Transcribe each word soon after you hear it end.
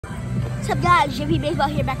What's up, guys? JP Baseball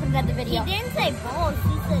here, back with another video. He didn't say balls,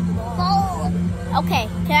 he said balls. Okay,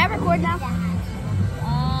 can I record now?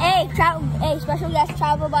 Hey, special guest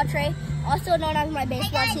Travel Ball Trey, also known as my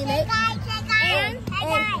baseball teammate. Hey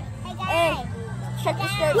guys. Check the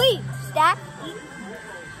skirt. Wait, stack.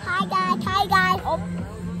 Hi guys. Oh,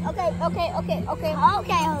 okay,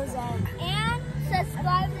 Jose. And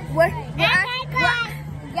subscribe.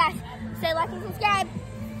 Yes, say like and subscribe.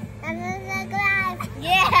 And subscribe.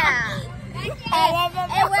 Yeah. Hey,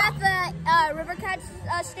 we're at the Rivercats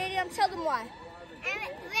Stadium. Tell them why.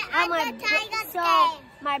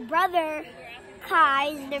 My brother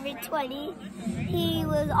Kai, number 20, he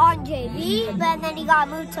was on JV, but then he got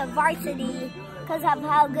moved to varsity because of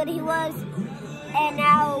how good he was. And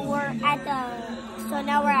now we're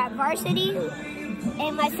at varsity.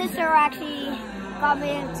 And my sister actually got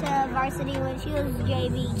moved to varsity when she was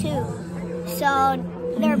JV too. So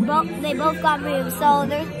they both got moved. So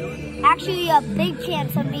there's actually a big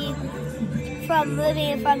chance of me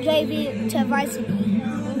moving from JV to varsity.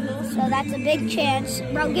 So that's a big chance.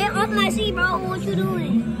 Bro, get off my seat, bro. What you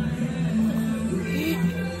doing?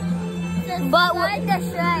 But like the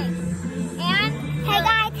strike. And hey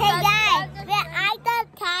guys. We're at the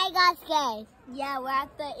Tigers game. Yeah, we're at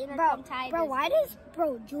the Inderkum Tigers. Bro, why does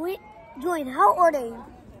Julian, how old are you?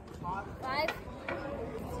 5.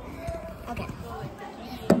 Okay.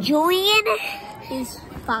 Julian He's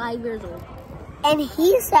 5 years old. and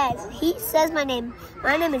he says my name.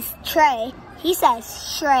 My name is Trey. He says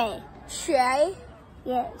Shrey. Shay?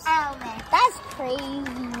 Yes. Oh man, that's crazy.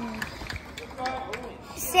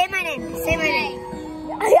 Say my name.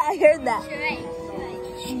 I heard that.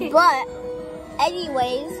 But,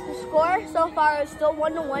 anyways, the score so far is still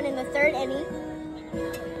 1-1 in the 3rd inning.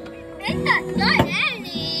 It's the 3rd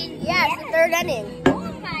inning. Yeah, it's the 3rd inning.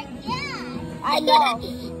 Oh my god. I know. Oh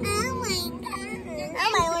my god. Oh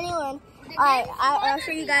my, 1-1. Alright, I'll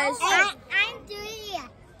show you guys. I'm doing it.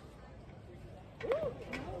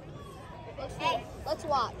 Hey, let's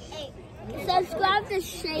watch. Hey, subscribe to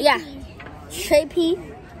Shay. Yeah. Shay P.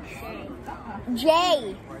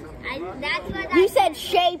 J. You said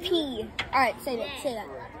Shay P. Alright, say that.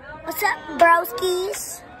 What's up,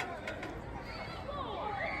 broskies?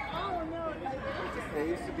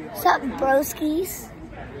 What's up, broskies?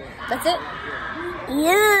 That's it?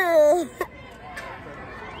 Yeah.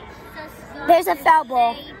 There's a foul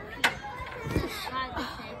ball.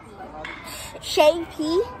 Shay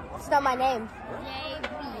P? It's not my name.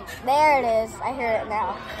 There it is. I hear it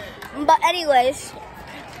now. But anyways,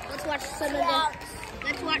 let's watch some of the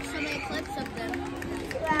clips of them.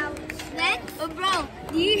 Oh, bro,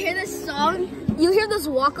 do you hear this song? You hear this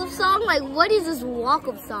walk-up song? Like, what is this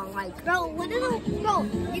walk-up song like? Bro,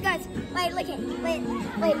 you guys, wait.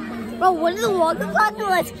 Bro, what is the walk-up song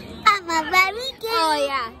like? I'm a very good. Oh,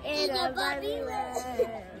 yeah. In a Barbie world.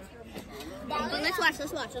 Let's watch.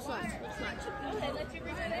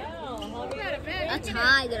 That's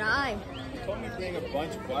high, good eye. You told me to bring a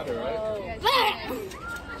bunch of butter, right?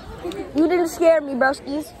 You didn't scare me,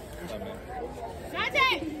 broskies.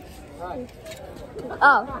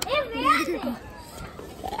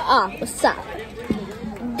 Oh, what's up?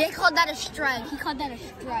 They called that a strike. He called that a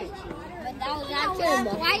strike. But that was actually a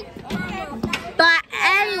ball. But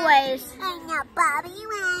anyways,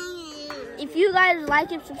 if you guys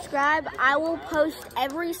like and subscribe, I will post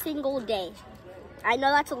every single day. I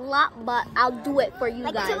know that's a lot, but I'll do it for you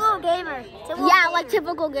guys. Typical gamer. Like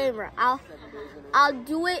typical gamer. I'll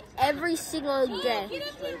do it every single day.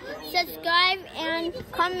 Subscribe and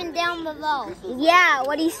comment down below. Yeah,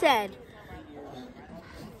 what he said.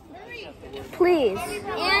 Please.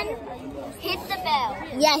 And hit the bell.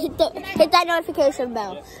 Yeah, hit that notification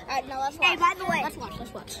bell. Alright, now let's watch. Hey, by the way, let's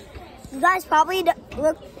watch. You guys probably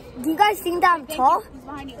look. Do you guys think that I'm tall?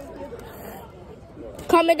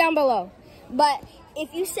 Comment down below. But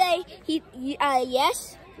if you say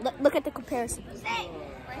yes, look at the comparison.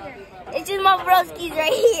 It's just my broskies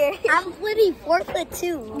right here. I'm literally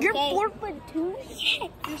 4'2". You're okay? 4'2"? Yeah.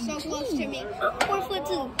 You're so close to me. I'm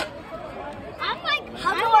 4'2". I'm like,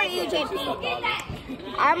 how tall are you, JP?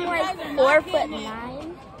 I'm like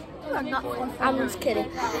 4'9". I'm not 4'4". I'm just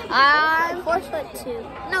kidding. I'm 4'2".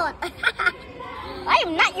 No, I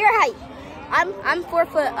am not your height. I'm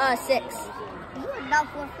 4'6". You are not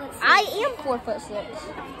 4'6". I am 4'6".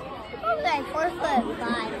 Okay,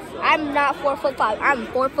 4'5". I'm not 4'5". I'm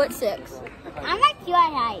 4'6". I'm like your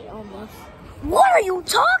height almost. What are you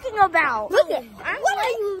talking about? Look at. What are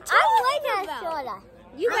you talking about? Shorter.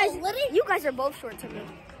 You guys are both short to me.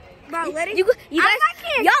 Bro, literally. You guys,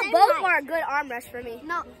 y'all both are a good arm rest for me.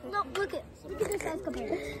 No, look at this size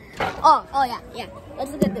comparison. Oh yeah.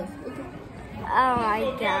 Let's look at this. Oh my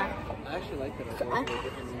god. I actually like that.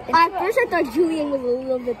 At first, I thought Julian was a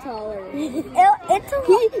little bit taller. He's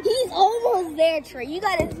Almost there, Trey. You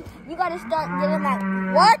gotta start getting that.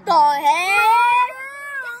 What the heck?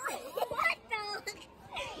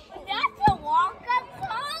 That's a walk-up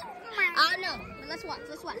song? I don't know. Let's watch.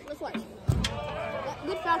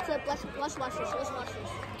 Good fact clip. Let's watch this. Let's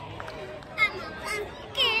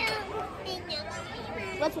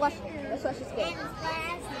watch this game.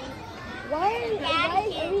 Why is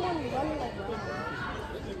everyone running like that?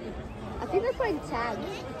 I think they're playing tag.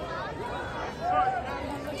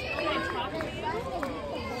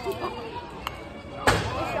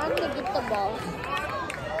 They're trying to get the ball.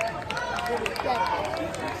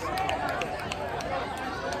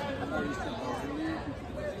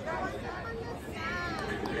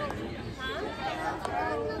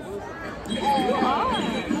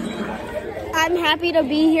 I'm happy to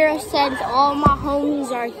be here since all my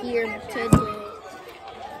homies are here today.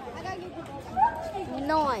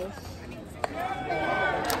 Nice.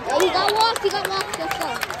 Hey, you got walked. Let's go.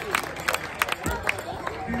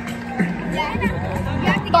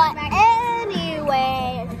 But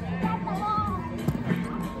anyway,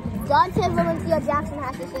 Dante Valencia Jackson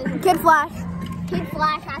has to say something. Kid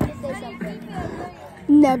Flash has to say something.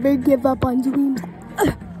 Never give up on dreams.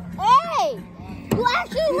 Hey! You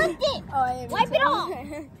actually licked it! Oh, wipe it off!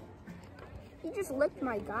 He just licked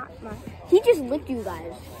He just licked you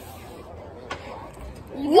guys.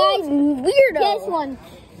 You guys weirdo. This one.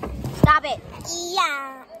 Stop it.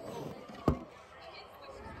 Yeah.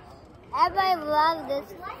 Everybody loves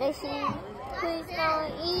this fishy. Please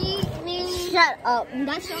don't eat me. Shut up.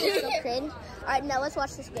 That's so cringe. Alright, now let's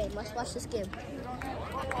watch this game.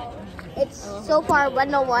 It's so far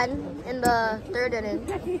 1-1 in the third inning.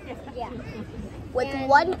 Yeah. With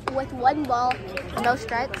one ball, no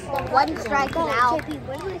strikes. One strike now.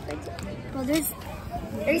 Well, there's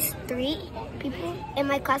 3 people in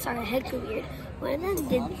my class are heck weird.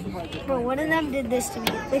 One of them did this to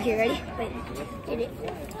me. Look here, ready? Wait. Did it?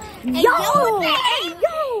 Yo!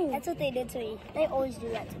 That's what they did to me. They always do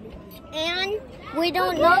that to me. And we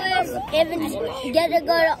don't know if it's gonna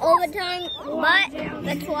go to overtime, but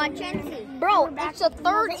let's watch and see. Bro, it's the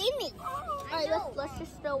third inning. Alright, let's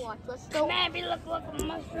just still watch. Why'd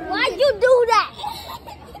you do that?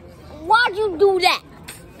 Why'd you do that?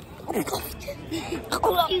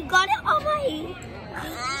 You got it on my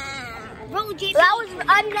Bro, JP. That was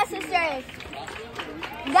unnecessary.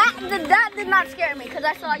 That did not scare me because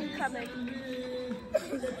I saw you coming.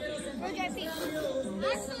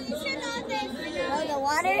 Oh, the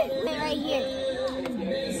water? Wait, right here.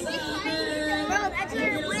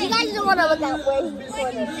 You guys don't want to look out where he's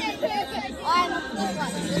recording.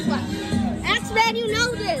 Let's watch. X-Man, you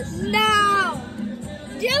know this. No.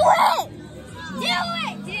 Do it.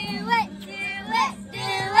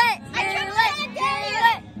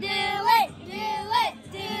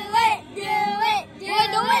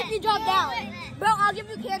 Don't make me drop down. Bro, I'll give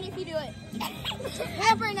you candy if you do it.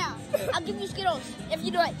 Half right now. I'll give you Skittles if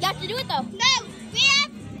you do it. You have to do it though. No, we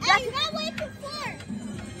have. Hey, you gotta wait for 4.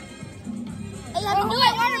 Hey, you have to do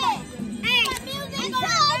it. Hey, do it.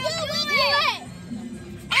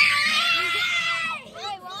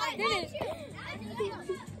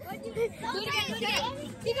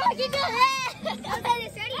 Keep going.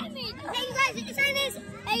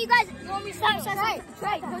 Hey, you guys, you want me to stop? Try,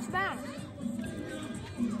 push back.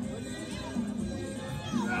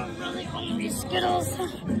 I'm really hungry, Skittles.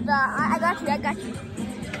 I got you.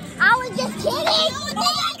 I was just kidding.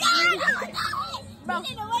 Bro,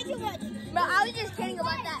 I was just kidding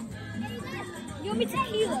about that. You want me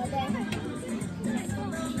tequila, then?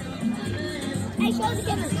 Hey, show the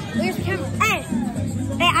camera. Where's the camera?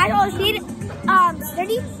 Hey, I always need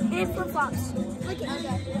 30 and flip-flops. Look at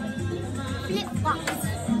that. Flip-flops.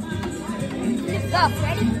 Go,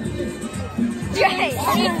 ready? Right.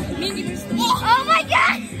 Oh my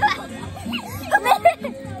God!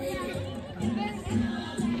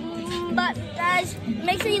 But guys,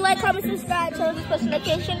 make sure you like, comment, subscribe, turn on post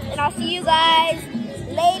notifications, and I'll see you guys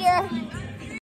later.